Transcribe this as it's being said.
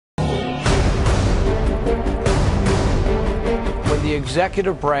the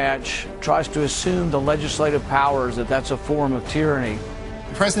executive branch tries to assume the legislative powers, that's a form of tyranny.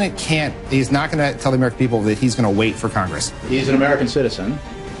 The president he's not going to tell the American people that he's going to wait for Congress. He's an American citizen,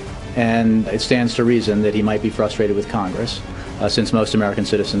 and it stands to reason that he might be frustrated with Congress, since most American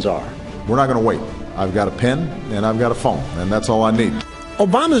citizens are. We're not going to wait. I've got a pen and I've got a phone, and that's all I need.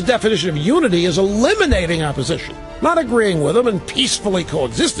 Obama's definition of unity is eliminating opposition, not agreeing with them and peacefully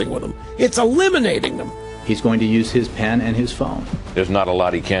coexisting with them. It's eliminating them. He's going to use his pen and his phone. There's not a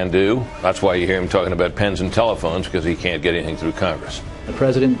lot he can do. That's why you hear him talking about pens and telephones, because he can't get anything through Congress. The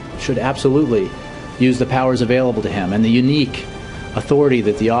president should absolutely use the powers available to him and the unique authority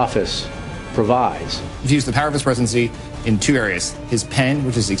that the office provides. He's used the power of his presidency in two areas. His pen,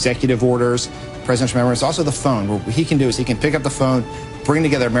 which is executive orders, presidential memos, also the phone. What he can do is he can pick up the phone, bring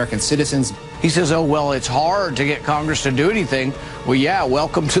together American citizens. He says, oh, well, it's hard to get Congress to do anything. Well, yeah,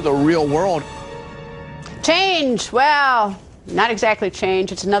 welcome to the real world. Change. Well, not exactly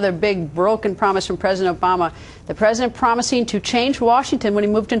change. It's another big broken promise from President Obama. The president promising to change Washington when he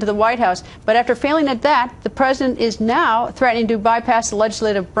moved into the White House. But after failing at that, the president is now threatening to bypass the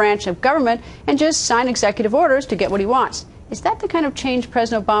legislative branch of government and just sign executive orders to get what he wants. Is that the kind of change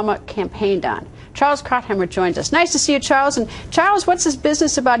President Obama campaigned on? Charles Krauthammer joins us. Nice to see you, Charles. And Charles, what's this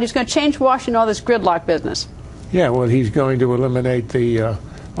business about? He's going to change Washington, all this gridlock business. Yeah, well, he's going to eliminate the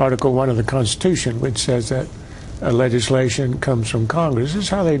Article 1 of the Constitution, which says that legislation comes from Congress. This is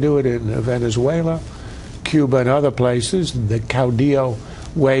how they do it in Venezuela, Cuba, and other places. The caudillo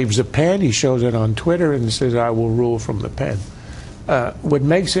waves a pen. He shows it on Twitter and says, I will rule from the pen. What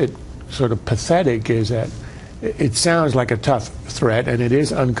makes it sort of pathetic is that it sounds like a tough threat, and it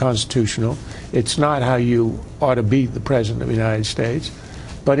is unconstitutional. It's not how you ought to beat the President of the United States.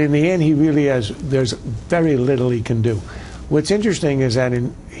 But in the end, he really there's very little he can do. What's interesting is that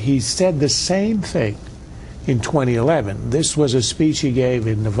he said the same thing in 2011. This was a speech he gave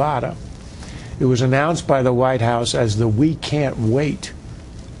in Nevada. It was announced by the White House as the We Can't Wait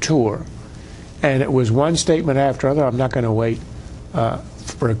tour. And it was one statement after another. I'm not going to wait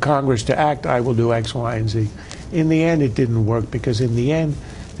for Congress to act. I will do X, Y, and Z. In the end, it didn't work, because in the end,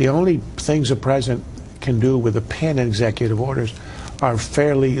 the only things a president can do with a pen and executive orders are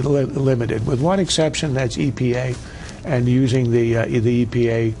fairly limited, with one exception, that's EPA, and using the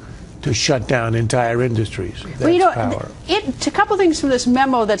EPA to shut down entire industries. That's well, you know, power. A couple things from this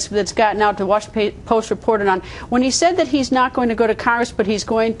memo that's gotten out, the Washington Post reported on. When he said that he's not going to go to Congress, but he's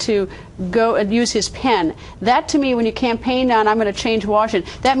going to go and use his pen, that to me, when you campaign on I'm going to change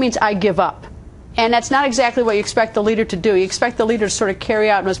Washington, that means I give up. And that's not exactly what you expect the leader to do. You expect the leader to sort of carry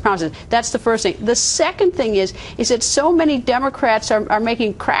out his promises. That's the first thing. The second thing is that so many Democrats are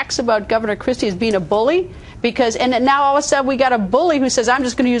making cracks about Governor Christie as being a bully. And now all of a sudden we got a bully who says, I'm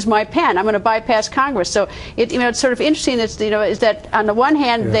just going to use my pen. I'm going to bypass Congress. So it's sort of interesting that, is that on the one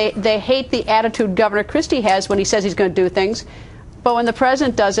hand, they hate the attitude Governor Christie has when he says he's going to do things. But when the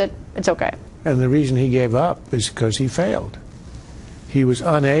president does it, it's okay. And the reason he gave up is because he failed. He was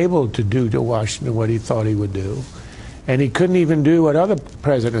unable to do to Washington what he thought he would do. And he couldn't even do what other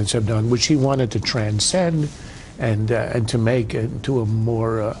presidents have done, which he wanted to transcend and to make into a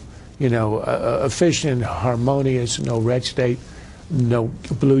more efficient, harmonious, no red state, no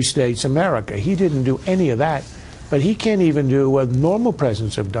blue states America. He didn't do any of that. But he can't even do what normal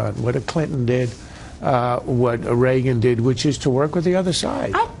presidents have done, what a Clinton did, what a Reagan did, which is to work with the other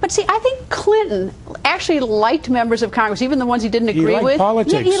side. But see, I think Clinton actually liked members of Congress, even the ones he didn't agree with.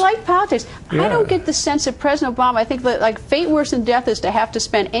 Politics. Yeah, he liked politics. Yeah. I don't get the sense that President Obama, I think that like fate worse than death is to have to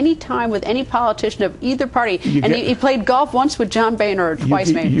spend any time with any politician of either party. He played golf once with John Boehner, or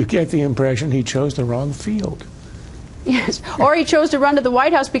twice maybe. You get the impression he chose the wrong field. Yes, or he chose to run to the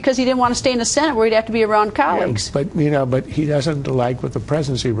White House because he didn't want to stay in the Senate where he'd have to be around colleagues. Yeah, but he doesn't like what the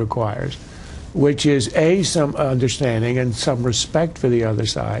presidency requires, which is some understanding and some respect for the other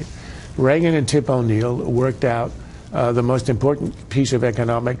side. Reagan and Tip O'Neill worked out the most important piece of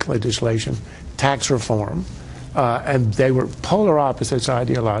economic legislation, tax reform, and they were polar opposites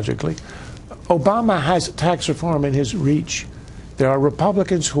ideologically. Obama has tax reform in his reach. There are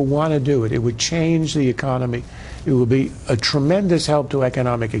Republicans who want to do it. It would change the economy. It would be a tremendous help to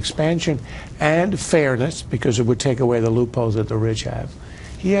economic expansion and fairness, because it would take away the loopholes that the rich have.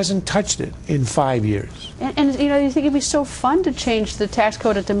 He hasn't touched it in 5 years. And you think it'd be so fun to change the tax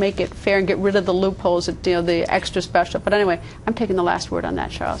code and to make it fair and get rid of the loopholes, the extra special. But anyway, I'm taking the last word on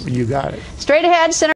that, Charles. You got it. Straight ahead, Senator.